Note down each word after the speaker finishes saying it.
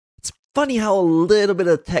Funny how a little bit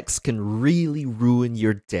of text can really ruin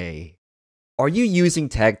your day. Are you using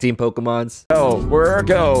tag team Pokemons? Oh, we're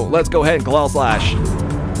go. Let's go ahead and Claw Slash.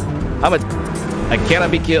 I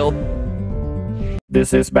cannot be killed.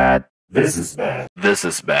 This is bad. This is bad. This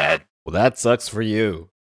is bad. Well, that sucks for you.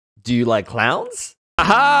 Do you like clowns?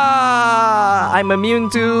 Aha! I'm immune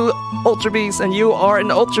to Ultra Beast, and you are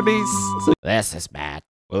an Ultra Beast. So this is bad.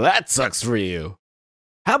 Well, that sucks for you.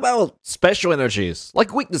 How about special energies,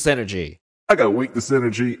 like weakness energy? I got weakness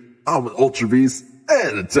energy. I'm an Ultra Beast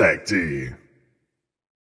and a tag team.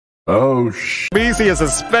 Oh BC is a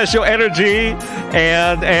special energy,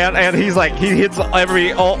 and he's like he hits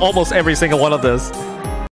almost every single one of this.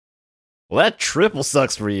 Well, that triple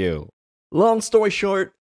sucks for you. Long story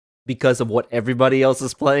short, because of what everybody else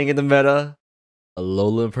is playing in the meta,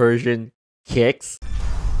 Alolan Persian kicks.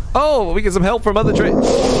 Oh, we get some help from other trades.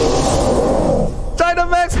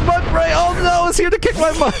 Dynamax Mudbray! Oh no, it's here to kick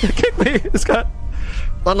my butt! Kick me! It's got.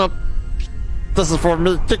 Oh no. This is for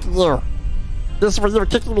me kicking you. This is for you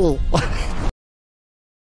kicking me.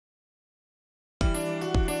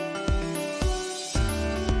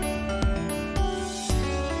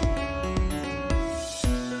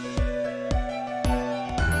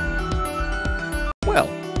 Well,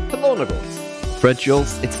 hello Niggles. French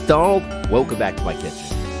Jules, it's Donald. Welcome back to my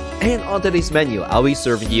kitchen. And on today's menu, I'll be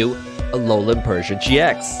serving you ALOLAN Persian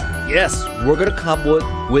GX. Yes, we're gonna combo it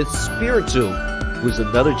with Spiritomb, who's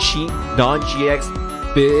another cheap,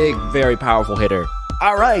 non-GX, big, very powerful hitter.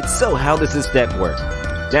 Alright, so how does this deck work?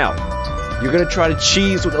 Now, you're gonna try to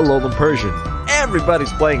cheese with ALOLAN Persian.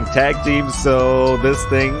 Everybody's playing tag teams, so this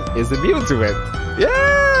thing is immune to it.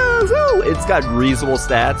 Yeah, so it's got reasonable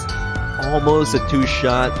stats, almost a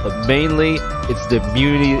 2-shot, but mainly, it's the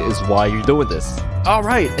immunity is why you're doing this.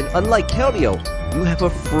 Alright, and unlike Keldeo, you have a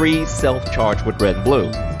free self-charge with red and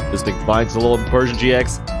blue. This thing binds ALOLAN Persian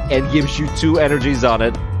GX and gives you 2 energies on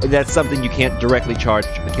it, and that's something you can't directly charge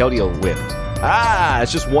the Keldeo with. Ah,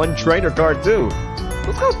 it's just 1 trainer card too.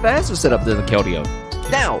 Look how faster setup than the Keldeo.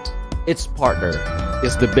 Now, its partner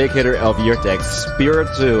is the big hitter of your deck,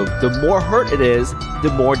 Spiritomb. The more hurt it is,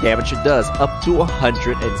 the more damage it does, up to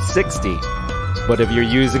 160. But if you're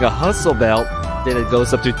using a Hustle Belt, then it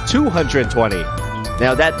goes up to 220.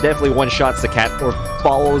 Now that definitely one-shots the cat, or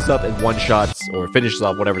follows up and one-shots, or finishes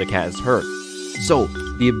off whatever the cat is hurt. So,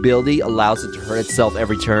 the ability allows it to hurt itself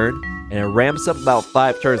every turn, and it ramps up about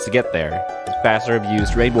 5 turns to get there. It's faster if you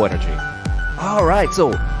use Rainbow Energy. Alright,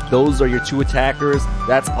 so those are your 2 attackers.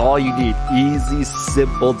 That's all you need. Easy,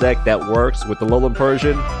 simple deck that works with the ALOLAN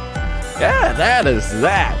Persian. Yeah, that is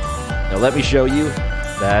that. Now let me show you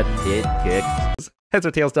that it kicks. Heads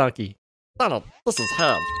or tails, Donkey? Donald, this is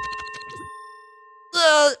him.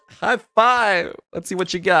 High five! Let's see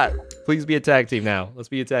what you got. Please be a tag team now. Let's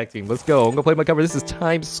be a tag team. Let's go. I'm gonna play my cover. This is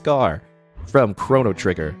Time Scar from Chrono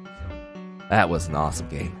Trigger. That was an awesome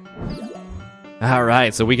game.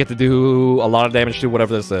 Alright, so we get to do a lot of damage to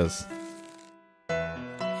whatever this is.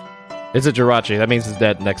 It's a Jirachi. That means it's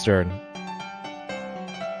dead next turn.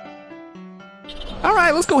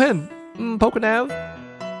 Alright, let's go ahead. Pokenav.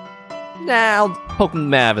 Nah,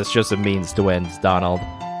 Pokenav is just a means to ends, Donald.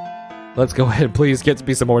 Let's go ahead, please get to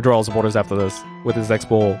be some more draw supporters after this with his next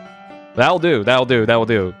pull. That'll do, that'll do, that'll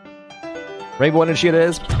do. Rainbow Energy it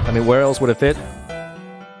is. I mean, where else would it fit?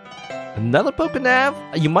 Another Pokenav?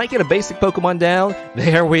 You might get a basic Pokemon down.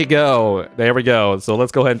 There we go. There we go. So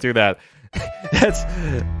let's go ahead and do that.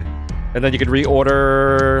 And then you can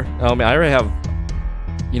reorder. I mean, I already have.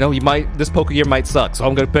 You know, this Pokegear might suck, so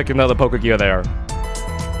I'm gonna pick another Pokegear there.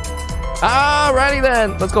 Alrighty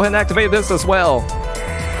then. Let's go ahead and activate this as well.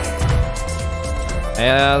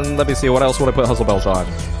 And let me see, what else would I put Hustle Belt on?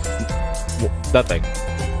 Nothing.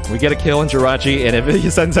 We get a kill on Jirachi, and if he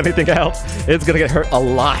sends anything out, it's gonna get hurt a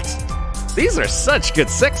lot. These are such good,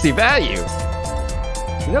 sexy value.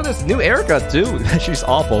 You know, there's new Erica too. She's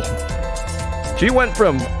awful. She went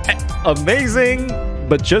from amazing,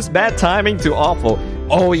 but just bad timing to awful.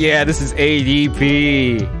 Oh yeah, this is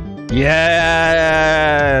ADP.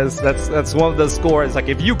 Yes, that's one of the scores. Like,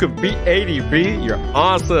 if you could beat ADP, you're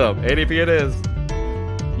awesome. ADP it is.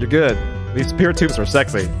 You're good. These Spirit Tubes are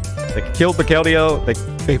sexy. They killed the Keldeo.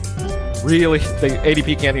 They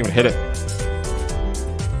ADP can't even hit it.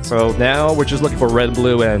 So now we're just looking for red,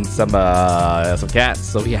 blue, and some cats.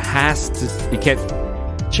 So he can't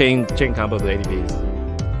chain combo the ADPs.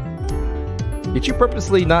 Did you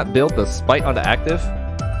purposely not build the Spite on the active?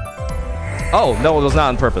 Oh no, it was not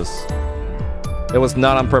on purpose. It was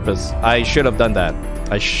not on purpose. I should have done that.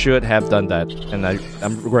 I should have done that, and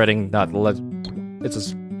I'm regretting not.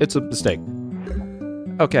 It's a mistake.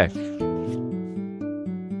 Okay.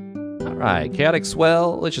 Alright, Chaotic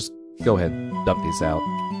Swell. Let's just Go ahead, dump these out.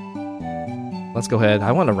 Let's go ahead.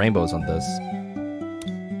 I want the rainbows on this.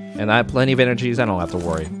 And I have plenty of energies. I don't have to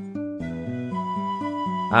worry.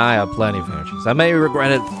 I have plenty of energies. I may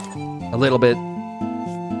regret it a little bit.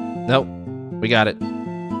 Nope. We got it.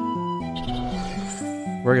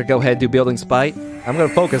 We're gonna go ahead and do Building Spite. I'm gonna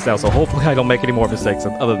focus now, so hopefully I don't make any more mistakes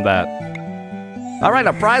other than that. Alright,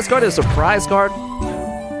 a prize card is a prize card.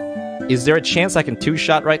 Is there a chance I can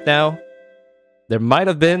two-shot right now? There might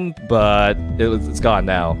have been, but it's gone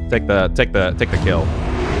now. Take the kill.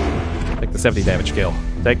 Take the 70 damage kill.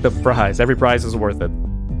 Take the prize. Every prize is worth it.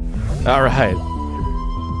 Alright.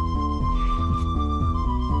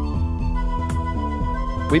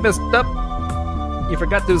 We messed up. You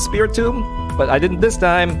forgot to Spirit Tomb, but I didn't this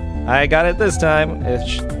time. I got it this time.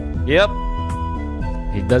 Yep.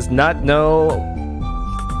 He does not know.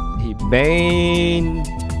 He may...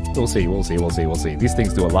 We'll see. These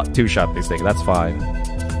things do a lot. Two-shot these things. That's fine.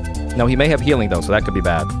 No, he may have healing, though, so that could be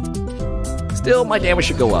bad. Still, my damage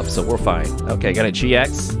should go up, so we're fine. Okay, got a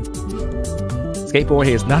GX. Skateboard,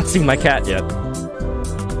 he has not seen my cat yet.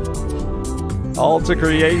 Alter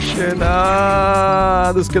creation.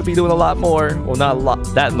 This could be doing a lot more. Well, not a lot,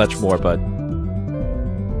 that much more, but...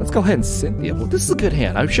 Let's go ahead and Cynthia. Well, this is a good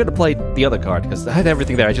hand. I should have played the other card, because I had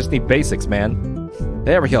everything there. I just need basics, man.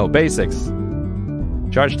 There we go, basics.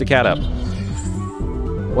 Charge the cat up.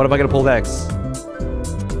 What am I gonna pull next?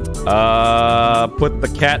 Put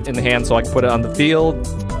the cat in the hand so I can put it on the field.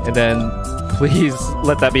 And then, please,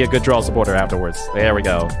 let that be a good draw supporter afterwards. There we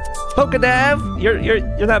go. Pokedav!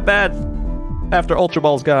 You're not bad. After Ultra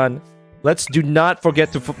Ball's gone. Let's do not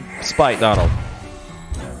forget to spite, Donald.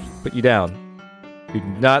 Put you down. Do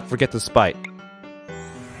not forget to spite.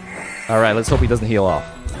 Alright, let's hope he doesn't heal off.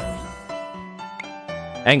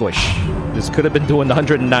 Anguish. This could have been doing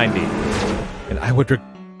 190. And I would...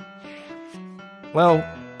 Well...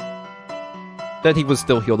 Then he was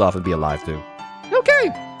still healed off and be alive, too. Okay!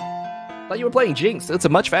 Thought you were playing Jinx. It's a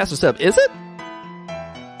much faster step. Is it?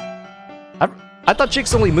 I thought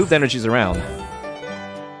Jinx only moved energies around.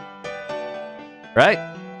 Right?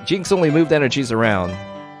 Jinx only moved energies around.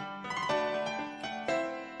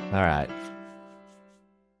 Alright.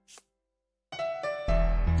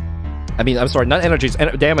 I mean, I'm sorry, not energies,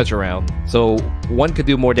 damage around. So, one could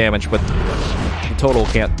do more damage, but the total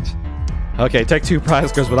can't. Okay, take 2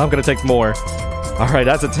 prize cards, but I'm gonna take more. Alright,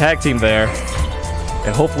 that's a tag team there.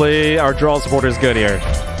 And hopefully our draw supporter is good here.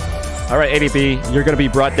 Alright, ADP, you're gonna be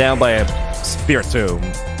brought down by a Spirit Tomb.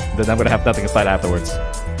 Then I'm gonna have nothing to fight afterwards.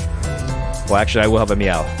 Well, actually, I will have a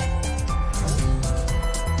Meowth.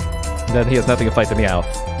 Then he has nothing to fight the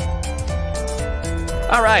Meowth.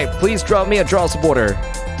 Alright, please draw me a draw supporter.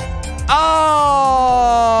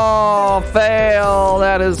 Oh, fail.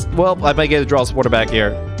 That is... Well, I might get a draw supporter back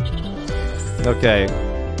here. Okay.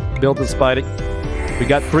 Build the Spidey. We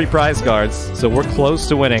got 3 prize cards, so we're close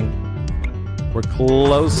to winning. We're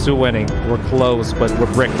close to winning. We're close, but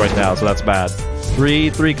we're bricked right now, so that's bad.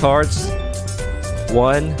 3 cards.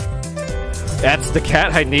 1. That's the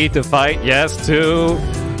cat I need to fight. Yes, 2.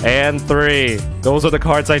 And 3. Those are the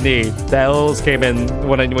cards I need. Those came in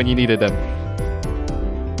when you needed them.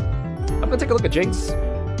 I'm gonna take a look at Jinx.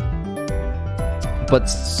 But,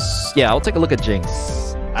 yeah, I'll take a look at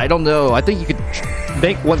Jinx. I don't know. I think you could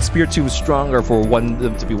make one Spirit Tomb stronger for one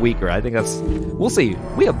to be weaker. I think that's... We'll see.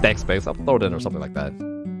 We have deck space. I'll throw it in or something like that.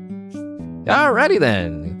 Alrighty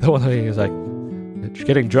then. The one thing is like...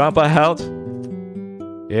 Getting Drampa out?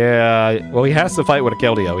 Yeah, well, he has to fight with a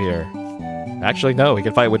Keldeo here. Actually, no. He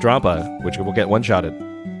can fight with Drampa, which will get one-shotted.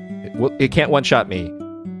 It can't one-shot me.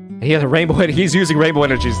 And he has a rainbow... He's using rainbow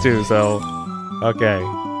energies too, so... Okay.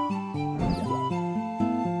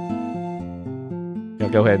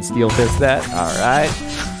 Gonna go ahead and Steel Fist that. Alright.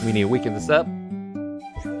 We need to weaken this up.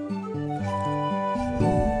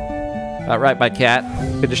 Alright, my cat.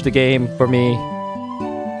 Finish the game for me.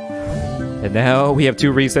 And now we have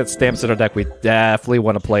 2 reset stamps in our deck. We definitely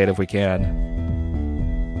want to play it if we can.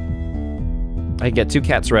 I can get 2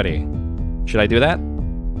 cats ready. Should I do that?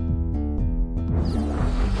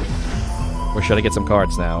 Or should I get some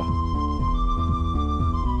cards now?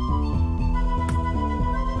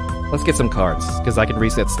 Let's get some cards, because I can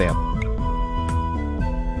reset stamp.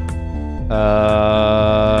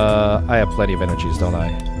 I have plenty of energies, don't I?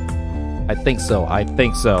 I think so.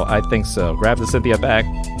 Grab the Cynthia back.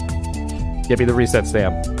 Give me the reset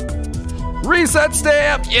stamp. Reset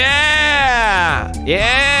stamp! Yeah!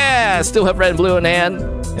 Yeah! Still have red and blue in hand.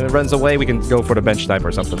 If it runs away, we can go for the bench snipe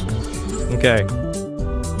or something. Okay.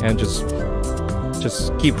 And just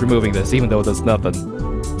keep removing this, even though it does nothing.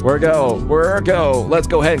 We're go. Let's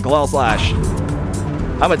go ahead and Claw Slash.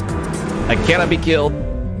 I cannot be killed.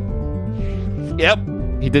 Yep.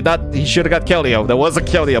 He did not. He should have got Keldeo. There was a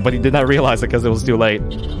Keldeo, but he did not realize it because it was too late.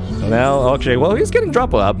 So now, okay. Well, he's getting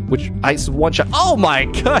drop up, which I one shot. Oh my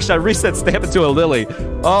gosh! I reset stamp into a Lily.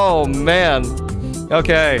 Oh man.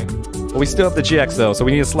 Okay. Well, we still have the GX though, so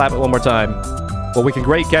we need to slap it one more time. Well, we can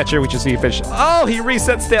great catcher. We just need to finish. Oh, he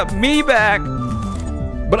reset stamp me back.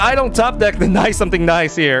 But I don't top deck the nice something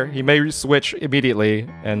nice here. He may switch immediately,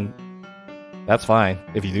 and that's fine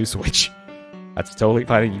if you do switch. That's totally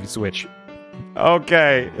fine if you switch.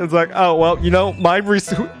 Okay, it's like, oh well, you know,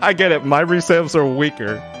 I get it. My resets are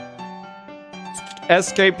weaker.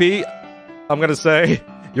 SKP, I'm gonna say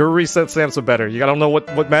your reset stamps are better. You gotta know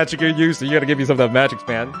what magic you use, so you gotta give me some of that magic,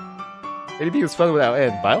 man. Anything is fun without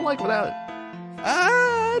end, but I don't like without it.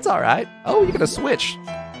 It's all right. Oh, you're gonna switch.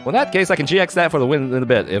 Well, in that case, I can GX that for the win in a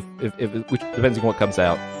bit, which depends on what comes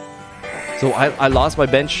out. So I lost my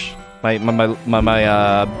bench, well,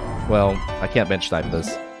 I can't bench type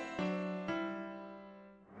this.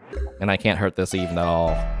 And I can't hurt this even at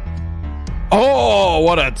all. Oh,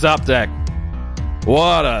 what a top deck.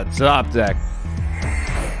 What a top deck.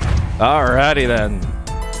 Alrighty then.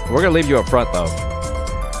 We're gonna leave you up front though.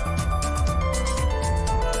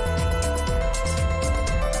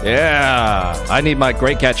 Yeah, I need my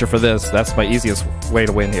great catcher for this. That's my easiest way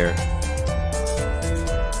to win here.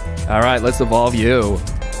 All right, let's evolve you.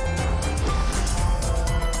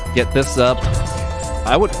 Get this up.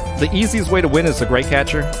 The easiest way to win is the great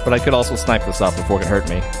catcher, but I could also snipe this off before it can hurt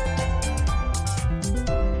me.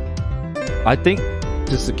 I think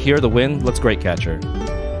to secure the win, let's great catcher.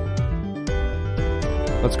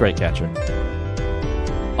 Let's great catcher.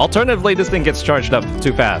 Alternatively, this thing gets charged up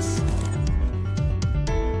too fast.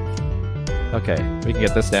 Okay, we can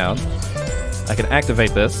get this down. I can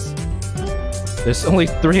activate this. There's only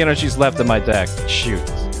 3 energies left in my deck. Shoot.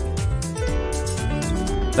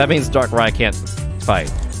 That means Darkrai can't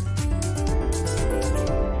fight.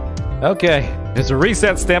 Okay, there's a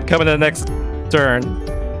reset stamp coming in the next turn.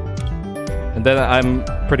 And then I'm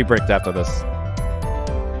pretty bricked after this.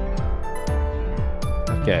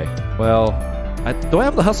 Okay, well, do I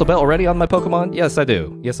have the Hustle Bell already on my Pokemon? Yes, I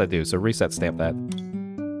do. Yes, I do. So reset stamp that.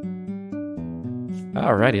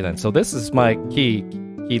 Alrighty then. So this is my key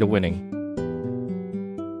to winning.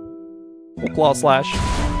 Claw Slash.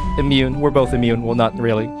 Immune. We're both immune. Well, not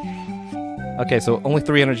really. Okay, so only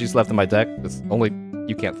 3 energies left in my deck. It's only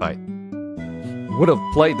you can't fight. Would have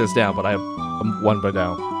played this down, but I'm 1 by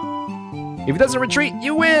down. If it doesn't retreat,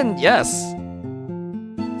 you win! Yes!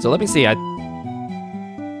 So let me see. I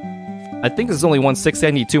think this is only 160.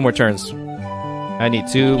 I need 2 more turns. I need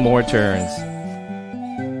 2 more turns.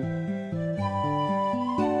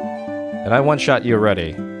 And I one-shot you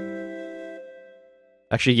already.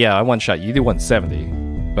 Actually, yeah, I one-shot you. You do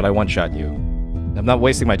 170, but I one-shot you. I'm not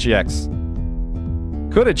wasting my GX.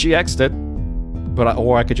 Could have GX'd it, but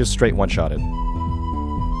or I could just straight one-shot it.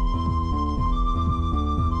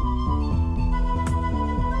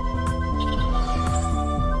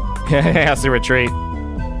 Has to retreat.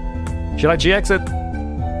 Should I GX it?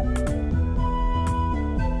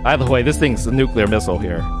 Either way, this thing's a nuclear missile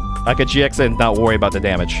here. I could GX it and not worry about the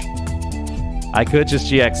damage. I could just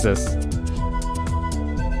GX this.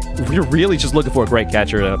 We're really just looking for a great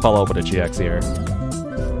catcher and follow up with a GX here.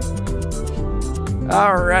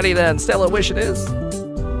 Alrighty then, Stellar Wish it is.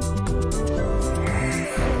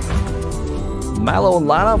 Mallow and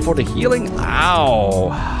Lana for the healing.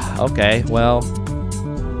 Ow. Okay, well,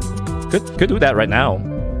 could do that right now,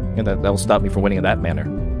 and that will stop me from winning in that manner.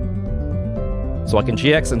 So I can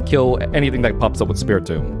GX and kill anything that pops up with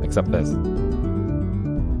Spiritomb, except this.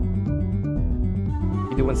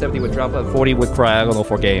 You do 170 with Drampa and 40 with Cryogonal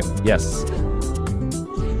for game. Yes.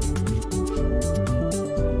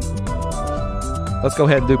 Let's go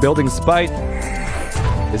ahead and do Building Spite.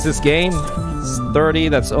 Is this game? It's 30,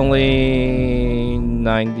 that's only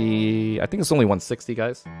 90. I think it's only 160,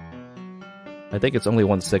 guys. I think it's only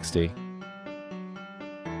 160.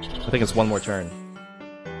 I think it's 1 more turn.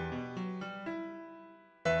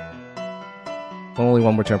 Only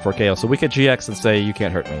 1 more turn for KO. So we could GX and say, you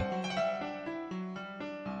can't hurt me.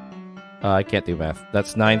 I can't do math.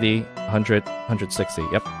 That's 90, 100, 160.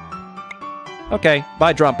 Yep. Okay,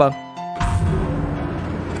 bye, Drampa.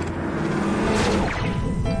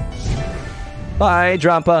 Bye,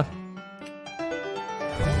 Drampa.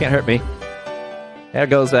 Can't hurt me. There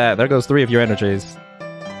goes that. There goes 3 of your energies.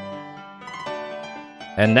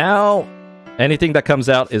 And now, anything that comes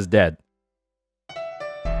out is dead.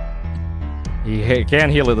 He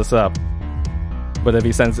can't heal this up. But if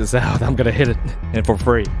he sends this out, I'm gonna hit it and for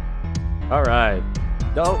free. Alright.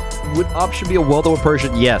 No, would option be a World of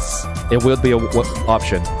Persian? Yes, it will be a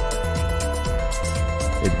option.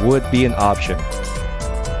 It would be an option.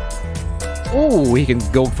 Oh, we can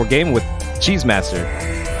go for game with Cheese Master.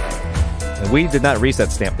 And we did not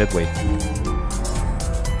reset stamp, did we?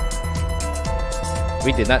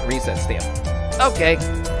 We did not reset stamp. Okay.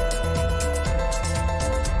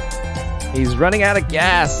 He's running out of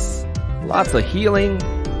gas. Lots of healing.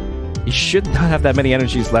 He should not have that many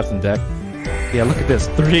energies left in deck. Yeah, look at this.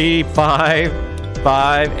 3, 5,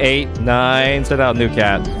 5, 8, 9. Send out a new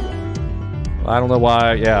cat. I don't know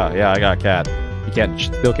why. Yeah, I got a cat. He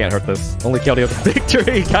still can't hurt this. Only Keldeo the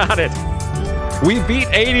victory. Got it. We beat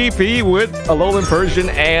ADP with Alolan Persian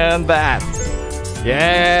and that.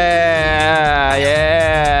 Yeah.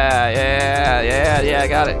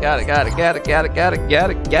 Got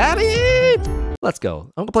it. Let's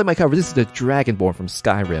go. I'm gonna play my cover. This is the Dragonborn from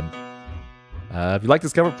Skyrim. If you like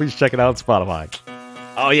this cover, please check it out on Spotify.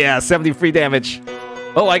 Oh yeah, 70 free damage.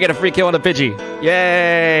 Oh, I get a free kill on the Pidgey.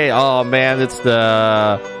 Yay! Oh man, it's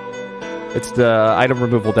the item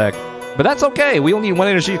removal deck. But that's okay. We only need 1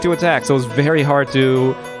 energy to attack, so it's very hard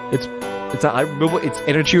to. It's not item removal. It's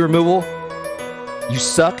energy removal. You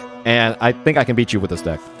suck, and I think I can beat you with this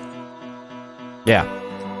deck. Yeah.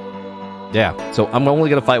 So I'm only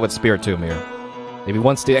gonna fight with Spirit Tomb here. Maybe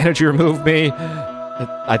once the energy remove me,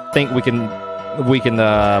 I think we can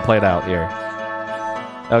play it out here.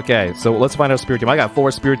 Okay, so let's find out Spirit Tomb. I got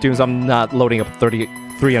 4 Spirit Tombs. I'm not loading up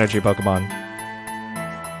 33 energy Pokemon.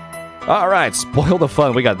 Alright, spoil the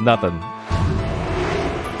fun. We got nothing.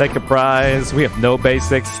 Take a prize. We have no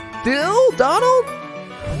basics. Still, Donald?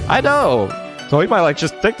 I know. So he might like,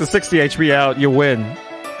 just take the 60 HP out, you win.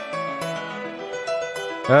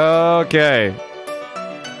 Okay.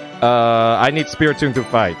 I need Spirit Tomb to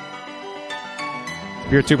fight.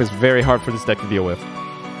 Spirit Tomb is very hard for this deck to deal with.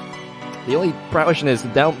 The only problem is, the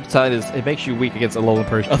downside is, it makes you weak against Alolan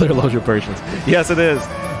Persian, other Alolan Persians. Yes, it is.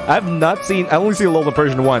 I only seen Alolan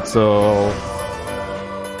Persian once, so...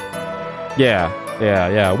 Yeah.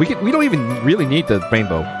 We don't even really need the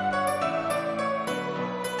rainbow.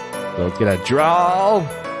 So let's get a draw.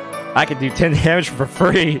 I can do 10 damage for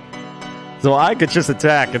free. So I could just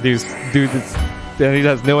attack and do this. And he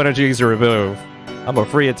has no energies to remove. I'm a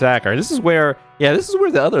free attacker. This is where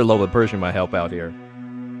the other Alolan Persian might help out here.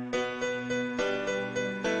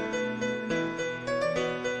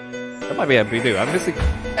 That might be a do. I'm missing.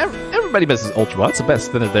 Everybody misses Ultra Ball. It's the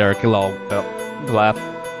best thinner there. Laugh.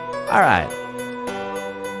 Alright.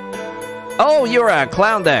 Oh, you're a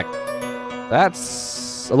clown deck.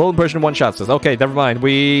 That's Alolan Persian one-shot says. Okay, never mind.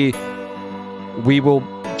 We will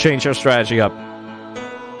change our strategy up.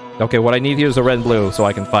 Okay, what I need here is a red and blue so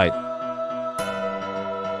I can fight.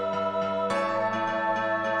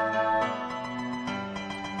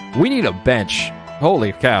 We need a bench.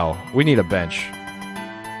 Holy cow. We need a bench.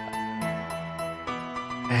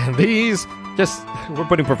 And these, we're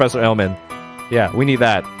putting Professor Elm in. Yeah, we need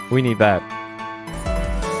that. We need that.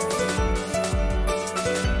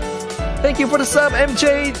 Thank you for the sub,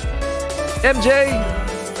 MJ.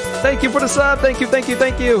 Thank you for the sub. Thank you.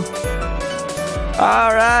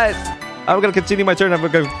 All right. I'm going to continue my turn. I'm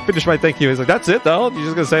going to finish my thank you. He's like, that's it, though? You're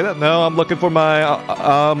just going to say that? No, I'm looking for my...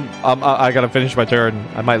 I got to finish my turn.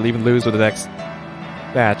 I might even lose with the next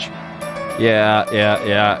match.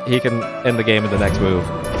 Yeah. He can end the game in the next move.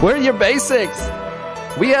 Where are your basics?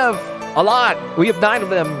 We have a lot. We have 9 of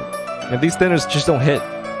them. And these thinners just don't hit.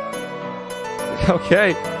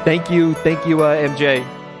 Okay. Thank you, MJ.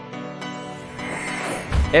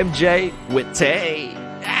 MJ with Tay.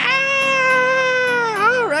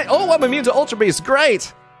 All right. Oh, I'm immune to Ultra Beast.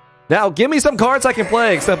 Great. Now, give me some cards I can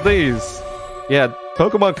play, except these. Yeah,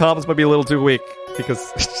 Pokemon combos might be a little too weak,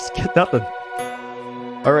 because just get nothing.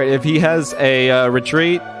 All right, if he has a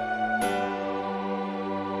retreat...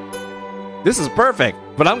 This is perfect,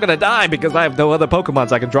 but I'm gonna die because I have no other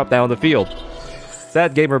Pokemons I can drop down the field.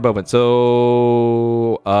 Sad gamer moment.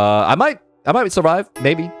 So I might survive,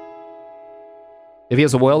 maybe. If he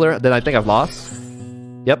has a welder, then I think I've lost.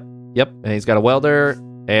 Yep. And he's got a welder,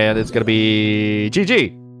 and it's gonna be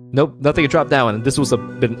GG. Nope, nothing to drop down. And this was a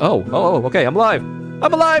bit. Oh, okay, I'm alive.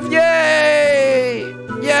 Yay!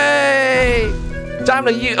 Time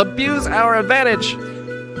to abuse our advantage.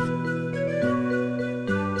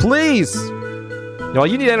 Please. No,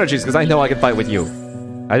 you need energies because I know I can fight with you.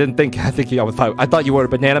 I think I would fight. I thought you were a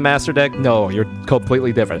Banana Master deck. No, you're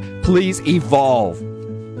completely different. Please evolve.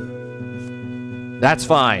 That's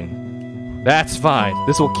fine.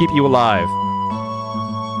 This will keep you alive.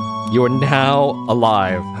 You are now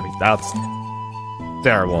alive. I mean, that's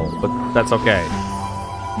terrible, but that's okay.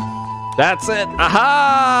 That's it.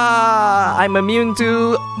 Aha! I'm immune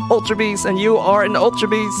to Ultra Beast, and you are an Ultra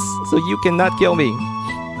Beast, so you cannot kill me.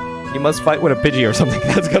 You must fight with a Pidgey or something.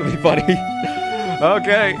 That's gonna be funny.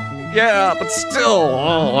 Okay. Yeah, but still,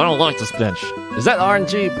 oh, I don't like this bench. Is that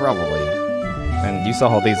RNG? Probably. And you saw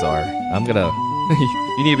how these are. I'm gonna...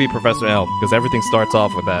 you need to be Professor Elm, because everything starts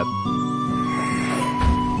off with that.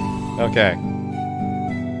 Okay.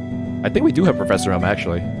 I think we do have Professor Elm,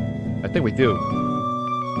 actually. I think we do.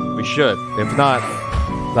 We should. If not,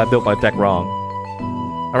 I built my deck wrong.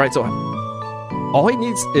 Alright, so... all he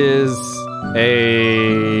needs is...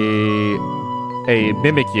 a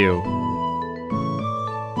Mimikyu.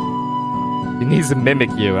 He needs to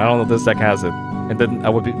Mimikyu. I don't know if this deck has it. And then I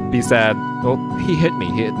would be sad. Well, he hit me.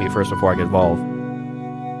 He hit me first before I could evolve.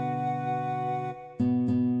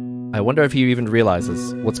 I wonder if he even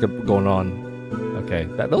realizes what's going on. Okay,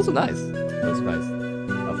 those are nice. Those are nice.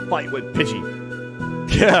 A fight with Pidgey.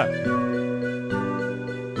 Yeah.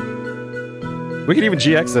 We can even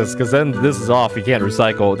GX this, because then this is off. He can't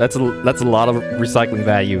recycle. That's a lot of recycling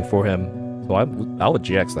value for him. So I would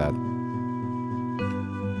GX that.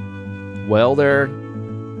 Well, there.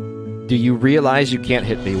 Do you realize you can't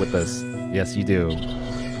hit me with this? Yes, you do.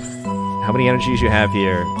 How many energies you have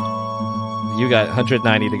here? You got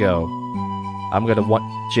 190 to go. I'm gonna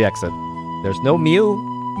GX it. There's no Mew.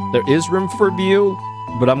 There is room for Mew,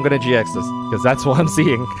 but I'm gonna GX this because that's what I'm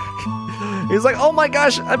seeing. He's like, oh my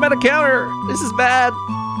gosh, I'm at a counter. This is bad.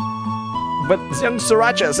 But young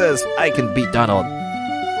Sriracha says I can beat Donald.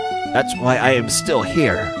 That's why I am still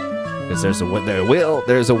here. Because there's a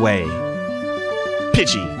there's a way.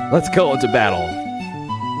 Pidgey, let's go into battle.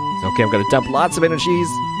 Okay, I'm gonna dump lots of energies.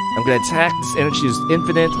 I'm gonna attack. This energy is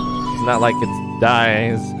infinite. It's not like it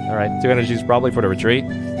dies. Alright, 2 energies probably for the retreat.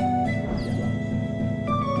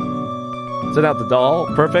 Send out the doll.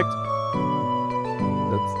 Perfect.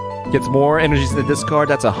 That gets more energies in the discard.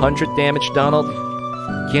 That's 100 damage, Donald.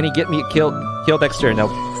 Can he get me killed next turn? No.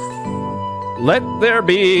 Let there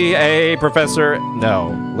be a Professor...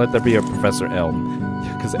 No. Let there be a Professor Elm.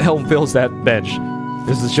 Because Elm fills that bench.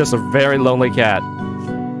 This is just a very lonely cat.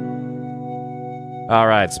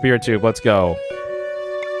 Alright, Spirit Tube, let's go.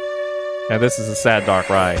 And this is a sad dark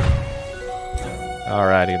ride.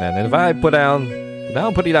 Alrighty then. And if I put down... Now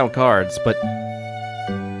I'm putting down cards, but...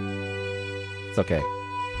 It's okay.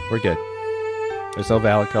 We're good. There's no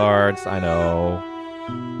valid cards, I know.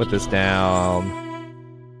 Put this down.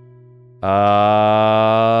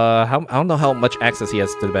 I don't know how much access he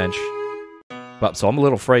has to the bench. But so I'm a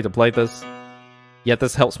little afraid to play this. Yet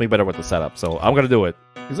this helps me better with the setup, so I'm gonna do it.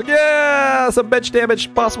 He's like, yeah, some bench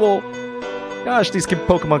damage possible. Gosh, these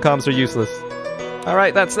Pokemon comms are useless.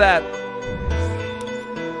 Alright, that's that.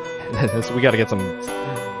 So we gotta get some...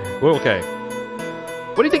 We're okay.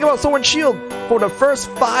 What do you think about Sword and Shield? For the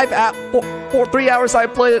first 3 hours I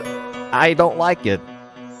played it, I don't like it.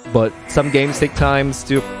 But some games take times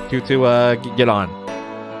to get on.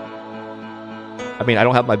 I mean, I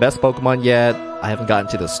don't have my best Pokemon yet. I haven't gotten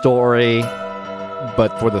to the story.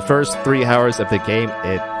 But for the first 3 hours of the game,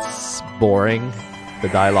 it's boring. The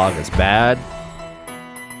dialogue is bad.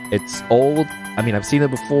 It's old. I mean, I've seen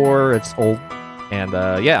it before. It's old. And,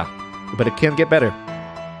 yeah. But it can get better.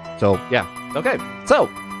 So, yeah. Okay. So.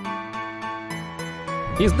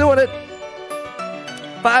 He's doing it.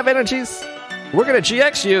 5 energies. We're gonna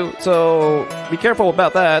GX you, so be careful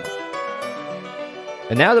about that.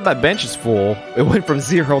 And now that my bench is full, it went from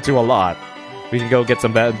 0 to a lot. We can go get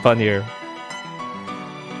some bad fun here.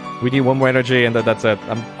 We need 1 more energy, and then that's it.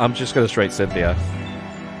 I'm just gonna straight Cynthia.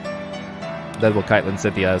 Then we'll Kiteland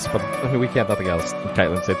Cynthia's, but I mean we can't nothing else.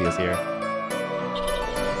 Kiteland Cynthia's here.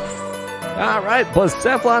 Alright, plus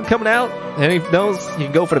Safflon coming out, and he knows he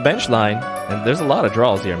can go for the bench line. And there's a lot of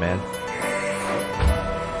draws here, man.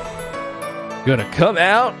 Gonna come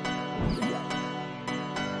out.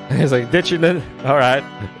 He's like ditching it. Alright.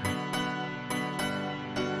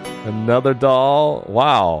 Another doll.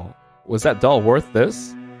 Wow. Was that doll worth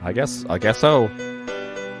this? I guess so.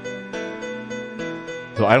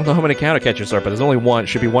 So I don't know how many counter catchers are, but there's only 1. It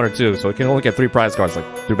should be 1 or 2, so it can only get 3 prize cards like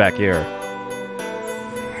through back here.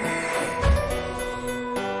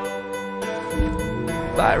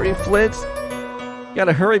 Fiery Flint.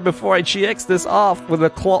 Gotta hurry before I GX this off with a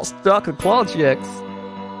claw GX.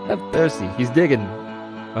 I'm thirsty. He's digging.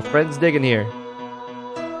 My friend's digging here.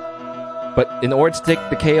 But in order to take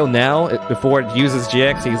the KO now, before it uses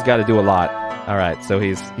GX, he's got to do a lot. Alright, so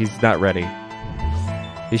he's not ready.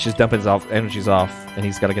 He's just dumping his energies off, and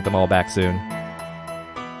he's got to get them all back soon.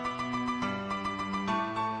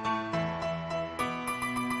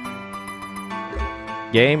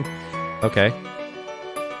 Game? Okay.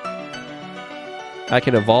 I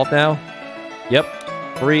can evolve now? Yep.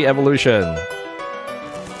 Free evolution.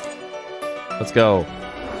 Let's go.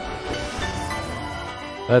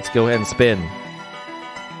 Let's go ahead and spin.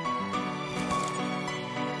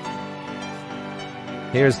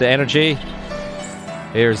 Here's the energy.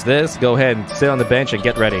 Here's this. Go ahead and sit on the bench and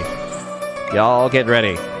get ready. Y'all get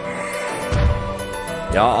ready.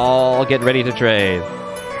 Y'all get ready to trade.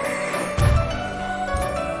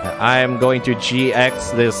 I am going to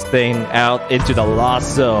GX this thing out into the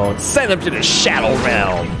Lost Zone. Send him to the Shadow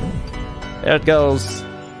Realm. There it goes.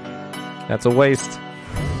 That's a waste.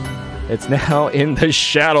 It's now in the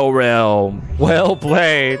Shadow Realm. Well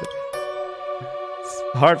played.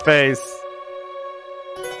 Heart face.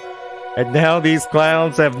 And now these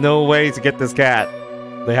clowns have no way to get this cat.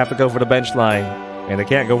 They have to go for the bench line. And they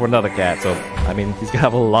can't go for another cat. So, I mean, he's gonna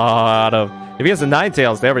have a lot of... If he has a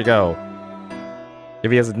Ninetales, there we go.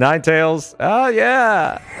 If he has a Ninetales, oh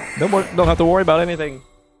yeah! No more, don't have to worry about anything.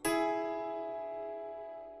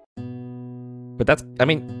 But that's, I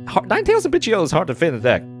mean, Ninetales and PTCGO is hard to fit in the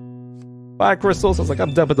deck. 5 crystals, I was like,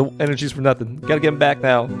 I'm done with the energies for nothing. Gotta get him back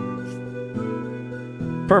now.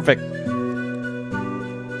 Perfect.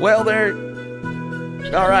 Well, there.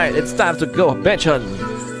 Alright, it's time to go bench hunting.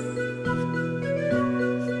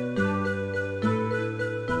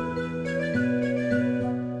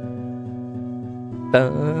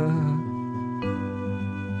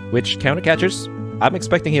 Which counter catchers? I'm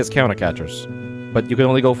expecting he has counter catchers, but you can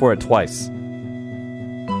only go for it twice,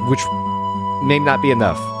 which may not be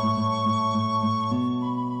enough.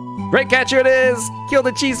 Great catcher it is! Kill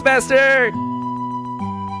the Cheese Master!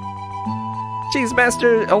 Cheese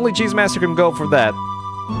Master, only Cheese Master can go for that.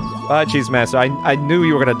 Bye, Cheese Master. I knew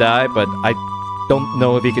you were gonna die, but I don't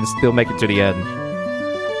know if he can still make it to the end.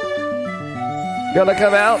 Gonna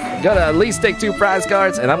come out, gonna at least take 2 prize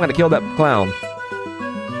cards, and I'm gonna kill that clown.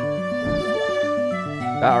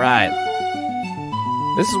 Alright.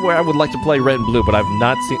 This is where I would like to play red and blue, but I've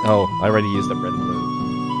not seen... Oh, I already used up red and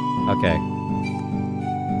blue. Okay.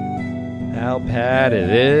 How bad it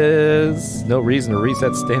is. No reason to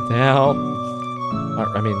reset stamp now.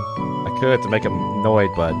 I mean, I could to make him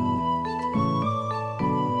annoyed, but...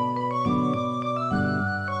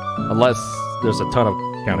 Unless there's a ton of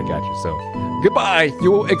counter catchers, so... Goodbye!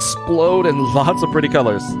 You will explode in lots of pretty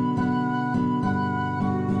colors.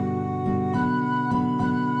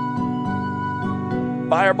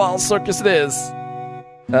 Fireball Circus it is!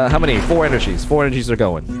 How many? 4 energies. 4 energies are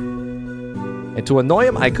going. And to annoy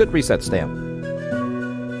him, I could reset stamp.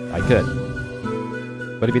 I could.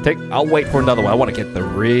 But if you take... I'll wait for another one. I want to get the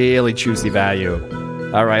really juicy value.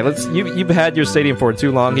 Alright, let's... You've had your stadium for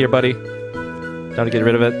too long here, buddy. Time to get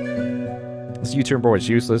rid of it. This U-turn board is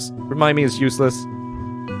useless. Remind me it's useless.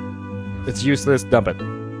 It's useless. Dump it.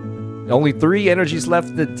 Only 3 energies left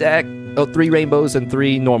in the deck. Oh, 3 rainbows and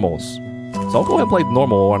 3 normals. So I'll go ahead and play the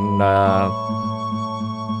normal on...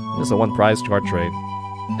 This is a 1 prize card trade.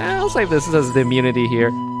 I'll save this as the immunity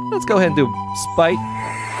here. Let's go ahead and do Spite.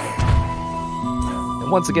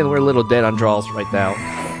 And once again, we're a little dead on draws right now.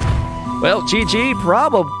 Well, GG,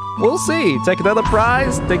 probably. We'll see. Take another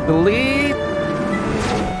prize. Take the lead.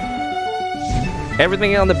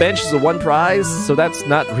 Everything on the bench is a 1 prize, so that's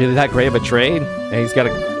not really that great of a trade. And he's got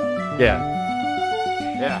a... Yeah.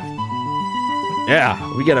 Yeah,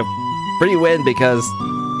 we get a free win because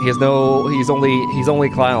he has no... He's only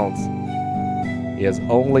clowns. He has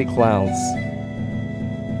only clowns.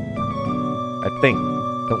 I think.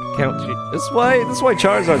 Don't count... This is why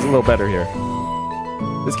Charizard's a little better here.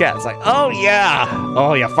 This cat's like, oh yeah!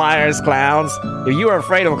 Oh, you fires clowns. If you are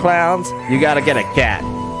afraid of clowns, you gotta get a cat.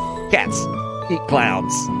 Cats eat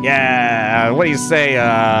clowns. Yeah, what do you say?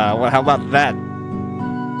 How about that?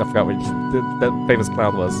 I forgot what that famous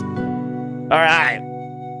clown was. Alright.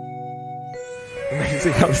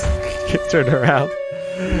 Amazing how this gets turned around.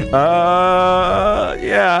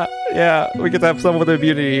 Yeah, we get to have some with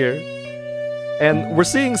immunity here. And we're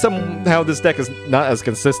seeing somehow this deck is not as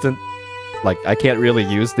consistent. Like, I can't really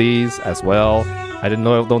use these as well. I didn't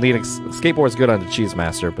know, don't need... Skateboard's good on the Cheese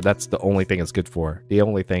Master, but that's the only thing it's good for. The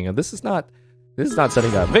only thing. And this is not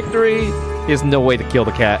setting up victory. There's no way to kill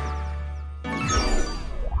the cat.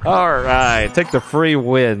 Alright, take the free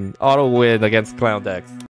win. Auto win against clown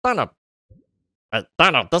decks. Donut,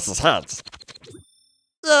 this is heads.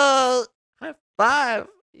 High 5.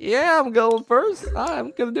 Yeah, I'm going first.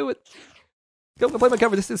 I'm gonna do it. Go play my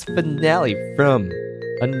cover. This is Finale from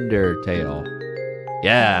Undertale.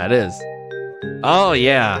 Yeah, it is. Oh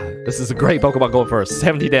yeah, this is a great Pokemon going first.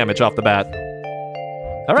 70 damage off the bat.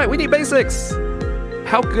 Alright, we need basics.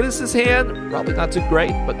 How good is this hand? Probably not too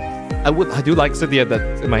great, but I do like Cynthia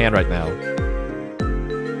that's in my hand right now.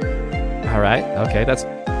 Alright, okay, this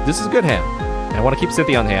is a good hand. I want to keep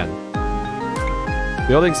Cynthia on hand.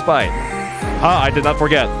 Building Spite. Ah, I did not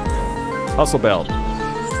forget. Hustle Belt.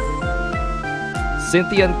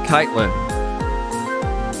 Cynthia and Caitlin.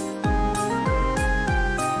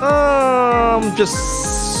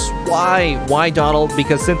 Just why Donald?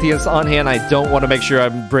 Because Cynthia's on hand. I don't want to make sure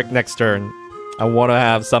I'm brick next turn. I want to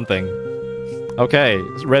have something. Okay,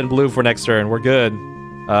 red and blue for next turn. We're good.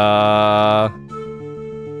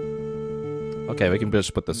 Okay, we can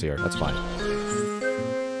just put this here. That's fine.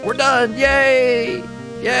 We're done! Yay!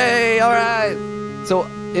 Yay! Alright! So,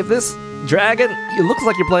 if this dragon... It looks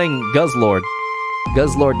like you're playing Guzzlord.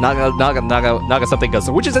 Guzzlord, Naga something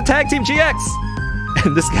Guzzlord, which is a Tag Team GX!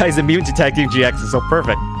 And this guy's immune to Tag Team GX, so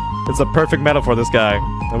perfect. It's a perfect meta for this guy.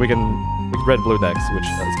 And we can red and blue decks, which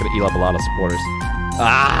is going to heal up a lot of supporters.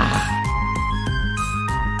 Ah!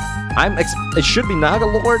 It should be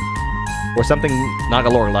Nagalord or something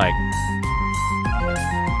Nagalord-like.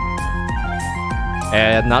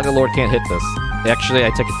 And Nagalord can't hit this. Actually, I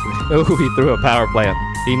took it. Oh, he threw a power plant.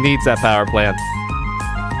 He needs that power plant.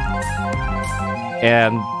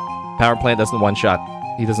 And power plant doesn't one-shot.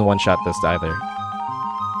 He doesn't one-shot this either.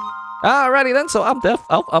 Alrighty then, so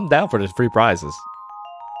I'm down for the free prizes.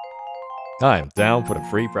 I am down for the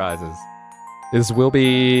free prizes. This will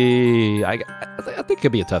be... I think it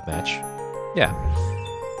could be a tough match. Yeah.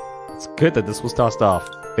 It's good that this was tossed off.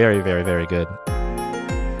 Very, very, very good.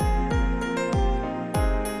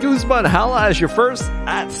 Guzman, Hala is your first?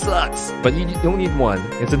 That sucks. But you don't need one.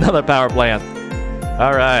 It's another power plant.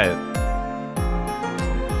 Alright.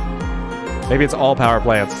 Maybe it's all power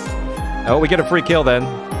plants. Oh, we get a free kill then.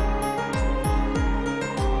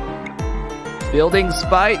 Building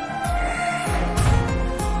Spite.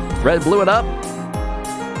 Red blew it up.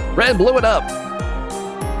 Red blew it up.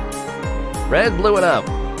 Red blew it up.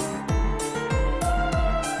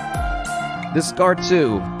 Discard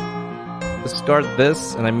 2. Discard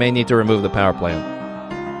this, and I may need to remove the power plant.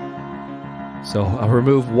 So I'll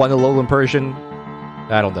remove one ALOLAN Persian.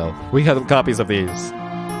 I don't know. We have copies of these.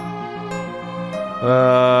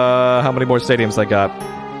 How many more stadiums I got?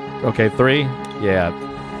 Okay, 3? Yeah.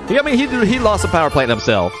 I mean, he lost a power plant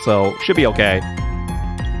himself, so should be okay.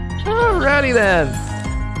 Alrighty then.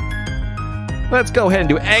 Let's go ahead and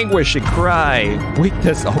do Anguish and Cry.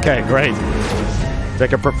 Weakness. Okay, great.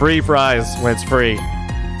 Take a free prize when it's free.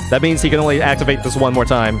 That means he can only activate this one more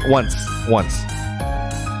time. Once.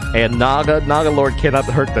 And Nagalord cannot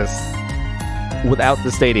hurt this without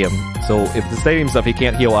the stadium. So if the stadium's up, he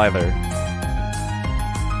can't heal either.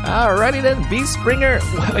 Alrighty then, Beast Springer.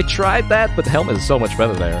 I tried that, but the helmet is so much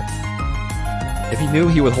better there. If he knew,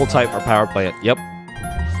 he would hold tight our power plant. Yep.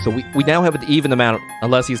 So we now have an even amount,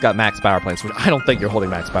 unless he's got max power plants, which I don't think you're holding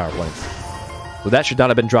max power plants. So that should not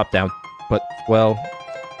have been dropped down. But, well...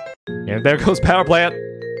 And there goes power plant.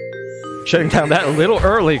 Shutting down that a little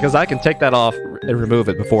early, because I can take that off and remove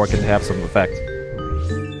it before it can have some effect.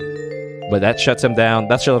 But that shuts him down.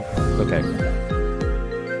 That should have... Okay.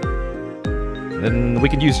 Then we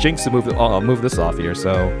can use Jinx to move this off here,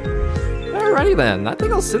 so... Alrighty then. I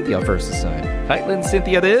think I'll Cynthia first this time. Caitlin,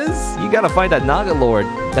 Cynthia it is. You gotta find that Nagalord.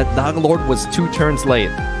 That Nagalord was 2 turns late.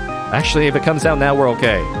 Actually, if it comes down now, we're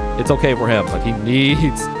okay. It's okay for him, but he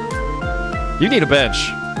needs... You need a bench.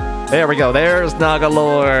 There we go. There's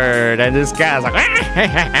Nagalord. And this guy's like...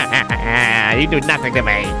 You do nothing to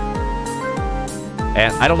me.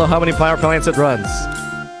 And I don't know how many power plants it runs.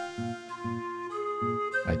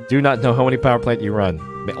 I do not know how many power plant you run.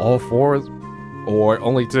 All 4 or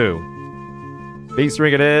only 2. Beast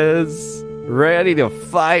Ring it is. Ready to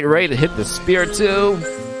fight. Ready to hit the spear too.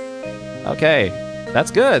 Okay.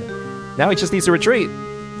 That's good. Now he just needs to retreat.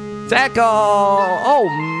 Tackle! Oh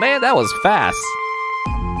man, that was fast.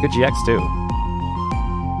 Good GX too.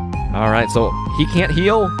 Alright, so he can't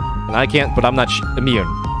heal, and I can't, but I'm not immune.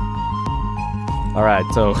 Alright,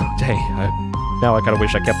 so, dang, now I kind of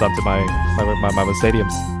wish I kept up to my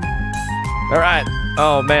stadiums. Alright,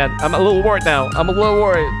 oh man, I'm a little worried now. I'm a little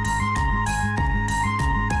worried.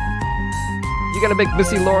 You gonna make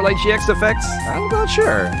Missy Lorelei GX effects? I'm not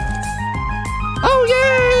sure. Oh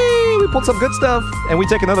yay! We pulled some good stuff, and we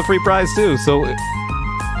take another free prize too, so...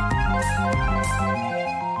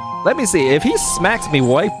 Let me see, if he smacks me,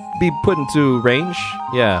 will I be put into range?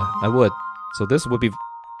 Yeah, I would. So this would be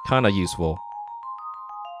kind of useful.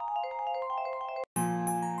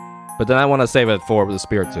 But then I want to save it for the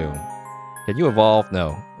Spirit too. Can you evolve?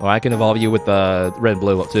 No. Well, I can evolve you with the red and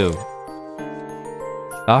blue too.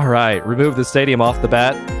 Alright, remove the stadium off the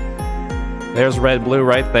bat. There's red and blue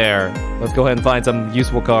right there. Let's go ahead and find some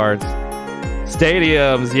useful cards.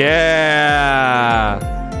 Stadiums, yeah!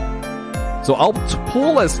 So I'll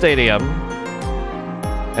pull a stadium,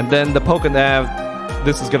 and then the Pokénav,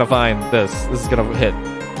 this is gonna find this. This is gonna hit.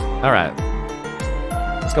 Alright.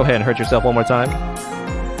 Let's go ahead and hurt yourself one more time.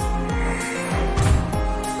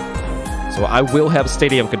 So I will have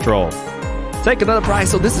stadium control. Take another prize.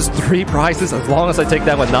 So this is 3 prizes. As long as I take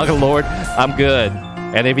that one Naga Lord, I'm good.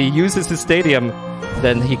 And if he uses his stadium,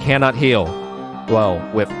 then he cannot heal. Well,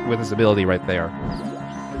 with his ability right there.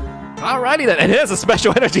 Alrighty then. And it has a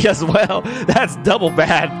special energy as well. That's double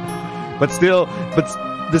bad. But still,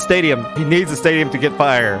 the stadium. He needs a stadium to get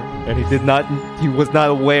fire. And he was not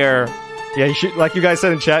aware. Yeah, he should, like you guys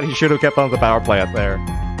said in chat, he should have kept on the power plant there.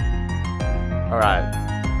 Alright.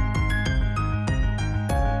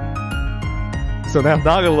 So now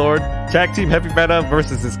Naga Lord, tag team heavy meta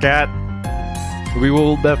versus this cat. We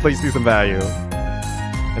will definitely see some value.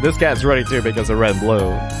 And this cat's ready too because of red and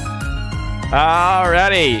blue.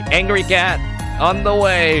 Alrighty, angry cat on the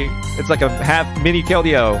way. It's like a half mini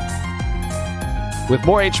Keldeo with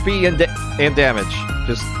more HP and damage.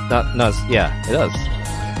 Just not nuts. Yeah, it does.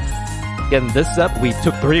 Getting this up, we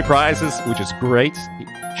took 3 prizes, which is great.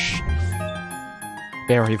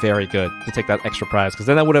 Very, very good to take that extra prize, because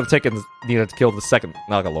then I would have needed to kill the second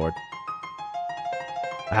Naga Lord.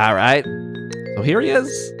 Alright. So here he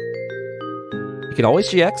is. You can always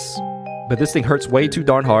GX, but this thing hurts way too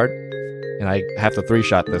darn hard. And I have to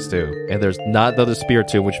 3-shot this too. And there's not another Spear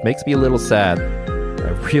Tomb, which makes me a little sad.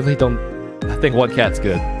 I really don't... I think 1 cat's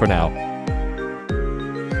good for now.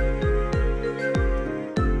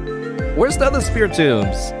 Where's the other Spear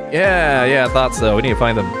Tombs? Yeah, I thought so. We need to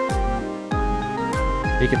find them.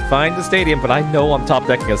 He can find the stadium, but I know I'm top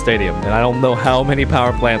decking a stadium, and I don't know how many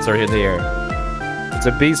power plants are in the air. It's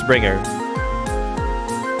a Beast Bringer.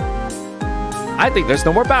 I think there's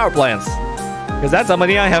no more power plants, because that's how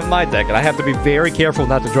many I have in my deck, and I have to be very careful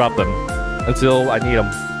not to drop them until I need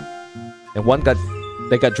them. And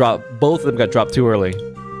they got dropped. Both of them got dropped too early.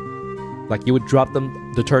 Like you would drop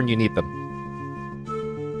them the turn you need them.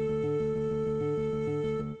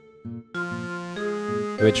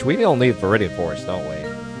 Which we don't need Viridian Force, don't we?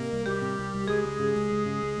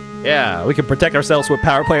 Yeah, we can protect ourselves with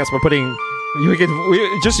power plants by putting. We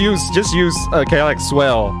just use Chaotic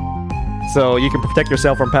Swell, so you can protect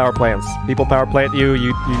yourself from power plants. People power plant you,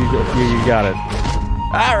 you got it.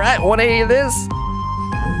 All right, 180 of this.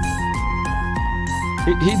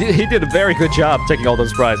 He did a very good job taking all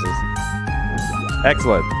those prizes.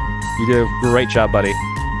 Excellent. You did a great job, buddy.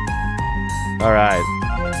 All right.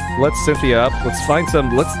 Let's Cynthia up. Let's find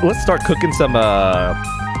some. Let's start cooking some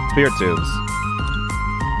Spear Tubes.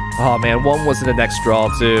 Oh man, 1 was in the next draw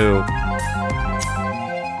too.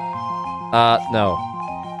 No.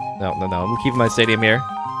 I'm keeping my stadium here.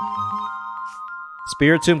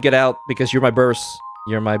 Spear Tomb, get out because you're my burst.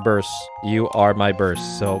 You're my burst. You are my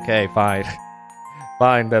burst. So okay, fine,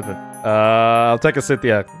 fine. Then I'll take a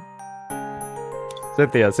Cynthia.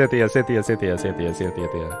 Cynthia.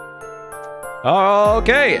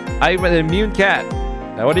 Okay, I'm an immune cat.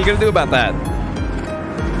 Now what are you gonna do about that?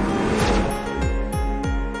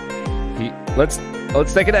 Let's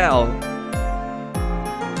take it out.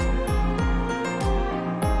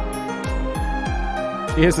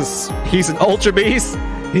 He's an Ultra Beast.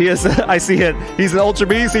 He is. I see it. He's an Ultra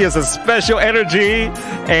Beast. He has a special energy,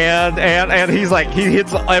 and he's like he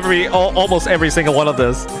hits almost every single one of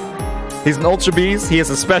this. He's an Ultra Beast, he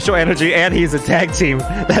has a special energy, and he's a tag team.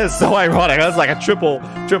 That is so ironic. That's like a triple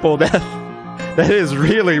death. That is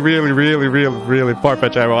really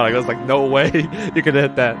far-fetched ironic. That's like, no way you could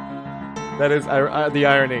hit that. That is the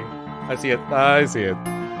irony. I see it.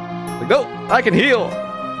 Like, no, I can heal.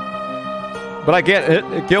 But I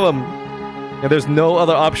can't kill him. And there's no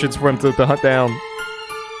other options for him to hunt down.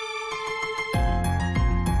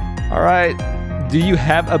 Alright. Do you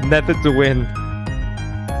have a method to win?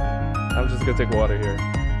 I'm just gonna take water here.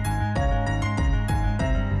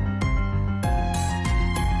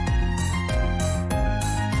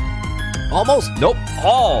 Almost. Nope.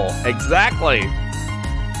 All. Exactly.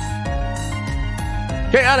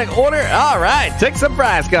 Chaotic Order. Alright. Take some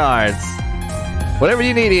prize cards. Whatever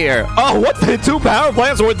you need here. Oh, what? The 2 power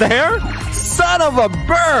plants were there? Son of a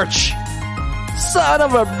birch. Son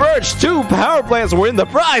of a birch. 2 power plants were in the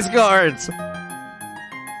prize cards.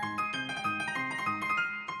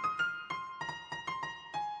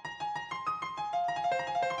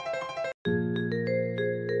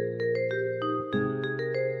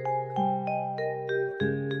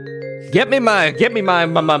 Get me my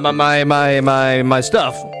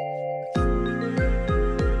stuff.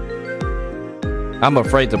 I'm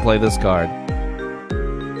afraid to play this card.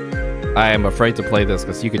 I am afraid to play this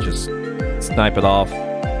because you could just snipe it off.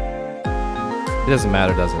 It doesn't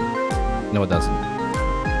matter, does it? No, it doesn't.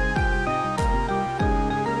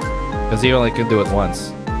 Because you only can do it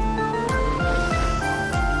once.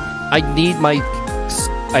 I need my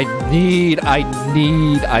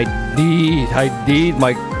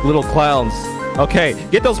little clowns. Okay,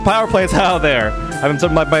 get those power plants out of there. I'm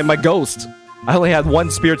my ghost. I only had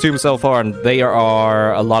one spear tomb so far, and they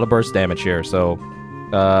are a lot of burst damage here. So,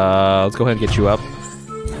 let's go ahead and get you up.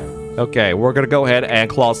 Okay, we're gonna go ahead and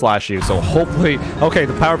claw slash you. So hopefully, okay,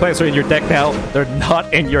 the power plants are in your deck now. They're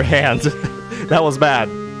not in your hand. That was bad.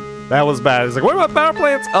 That was bad. It's like, where are my power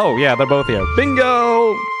plants? Oh yeah, they're both here.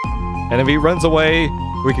 Bingo! And if he runs away,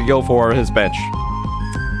 we could go for his bench.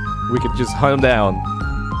 We could just hunt him down.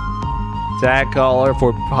 Tag Caller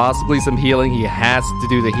for possibly some healing. He has to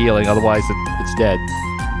do the healing, otherwise it's dead.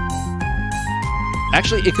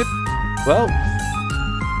 Actually, it could... Well,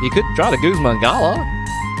 he could try to Guzma Mangala.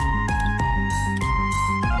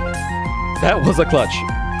 That was a clutch.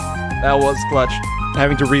 That was clutch.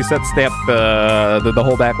 Having to reset stamp the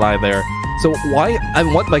whole back line there. So why I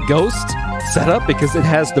want my ghost set up? Because it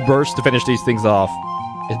has the burst to finish these things off.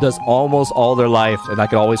 It does almost all their life, and I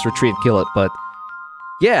can always retreat and kill it, but...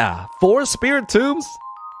 Yeah, 4 spirit tombs?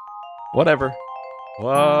 Whatever.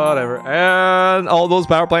 Whatever. And all those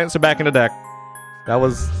power plants are back in the deck. That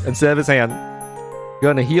was instead of his hand.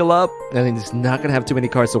 Gonna heal up, and he's not gonna have too many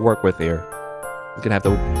cards to work with here. He's gonna have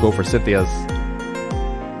to go for Cynthia's.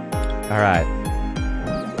 Alright.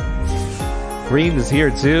 Green is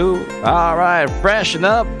here too. Alright, freshen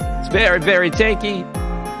up. It's very, very tanky.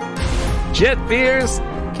 Jet Fears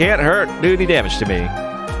can't hurt. Do any damage to me.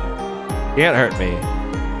 Can't hurt me.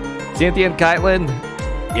 Cynthia and Kaitlyn.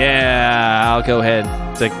 Yeah, I'll go ahead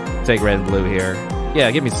and take red and blue here. Yeah,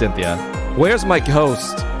 give me Cynthia. Where's my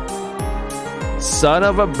ghost? Son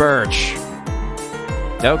of a birch.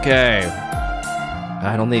 Okay.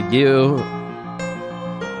 I don't need you.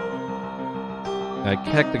 I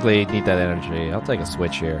technically need that energy. I'll take a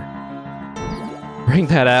switch here. Bring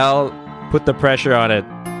that out. Put the pressure on it.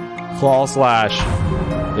 Claw slash.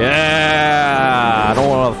 Yeah! I don't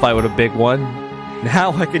want to fight with a big one.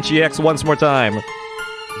 Now I can GX once more time.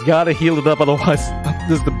 Gotta heal it up, otherwise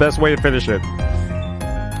this is the best way to finish it.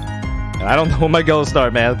 And I don't know when my ghosts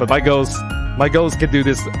start, man, but my ghosts can do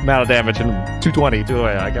this amount of damage in 220.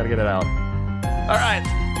 I gotta get it out. Alright.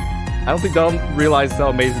 I don't think they'll realize how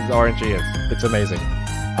amazing this RNG is. It's amazing.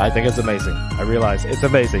 I think it's amazing. I realize it's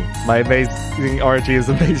amazing. My amazing RNG is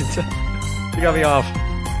amazing. You got me off.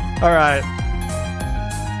 Alright.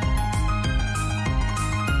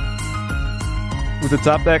 With the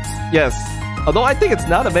top decks, yes. Although I think it's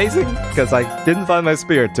not amazing, because I didn't find my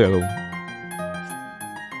spirit tomb.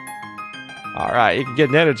 Alright, you can get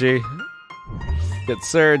an energy. Get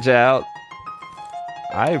Surge out.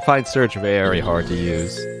 I find Surge very hard to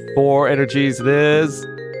use. 4 energies it is.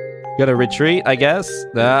 Gonna retreat, I guess.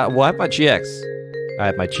 Well, I have my GX. I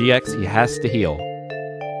have my GX, he has to heal.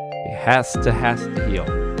 He has to heal.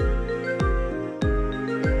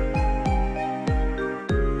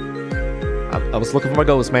 I was looking for my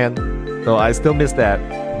ghost, man. So I still missed that.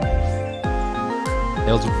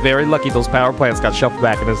 It was very lucky those power plants got shuffled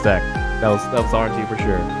back in his deck. That was RNG for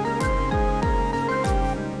sure.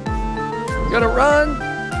 You gotta run!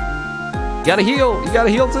 You gotta heal! You gotta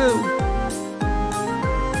heal too!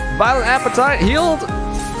 Violent Appetite healed!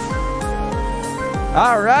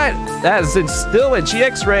 Alright! That is still in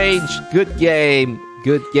GX range. Good game.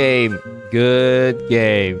 Good game. Good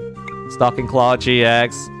game. Stalking Claw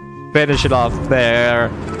GX. Finish it off there.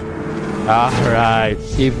 Alright.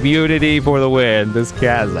 Immunity for the win. This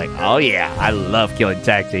cat is like, oh yeah, I love killing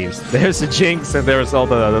tag teams. There's the Jinx and there's all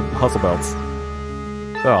the hustle belts.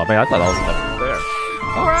 Oh man, I thought I was there.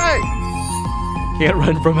 Alright. Can't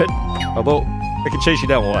run from it. Although, I can chase you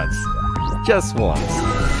down once. Just once.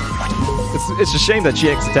 It's a shame that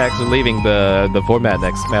GX attacks are leaving the format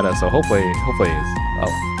next meta, so hopefully it's...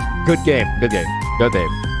 Oh. Good game. Good game. Good game.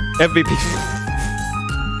 MVP.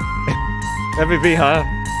 MVP, huh?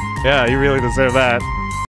 Yeah, you really deserve that.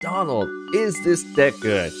 Donald, is this deck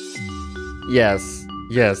good? Yes.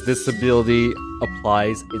 Yes, this ability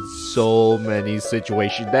applies in so many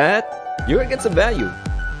situations that you're gonna get some value.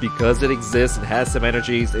 Because it exists and has some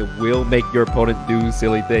energies, it will make your opponent do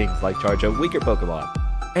silly things like charge up weaker Pokemon.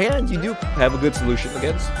 And you do have a good solution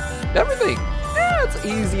against everything. Yeah, it's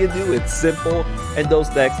easy to do, it's simple, and those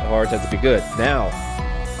decks are tend to be good. Now,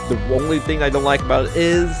 the only thing I don't like about it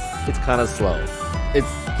is it's kind of slow. It's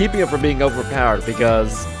keeping it from being overpowered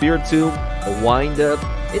because Spirit Tomb, the wind-up,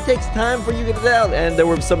 it takes time for you to get it out. And there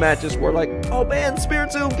were some matches where like, oh man,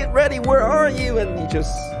 Spirit Tomb, get ready, where are you? And you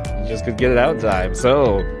just couldn't get it out in time.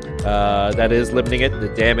 So that is limiting it, the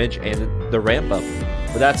damage and the ramp up.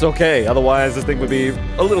 But that's okay, otherwise this thing would be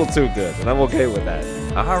a little too good, and I'm okay with that.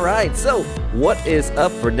 Alright, so what is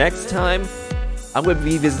up for next time? I'm going to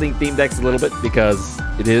be visiting theme decks a little bit because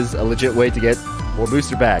it is a legit way to get more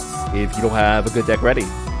booster packs if you don't have a good deck ready.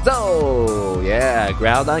 So, yeah,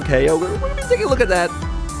 ground on KO. We're going to be taking a look at that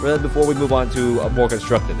before we move on to a more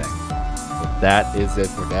constructed deck. But that is it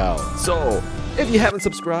for now. So, if you haven't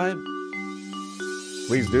subscribed,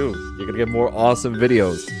 please do. You're going to get more awesome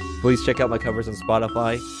videos. Please check out my covers on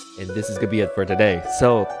Spotify. And this is going to be it for today.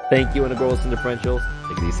 So, thank you, and the girls and differentials.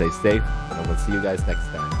 Take it easy, stay safe, and I will see you guys next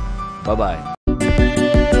time. Bye-bye.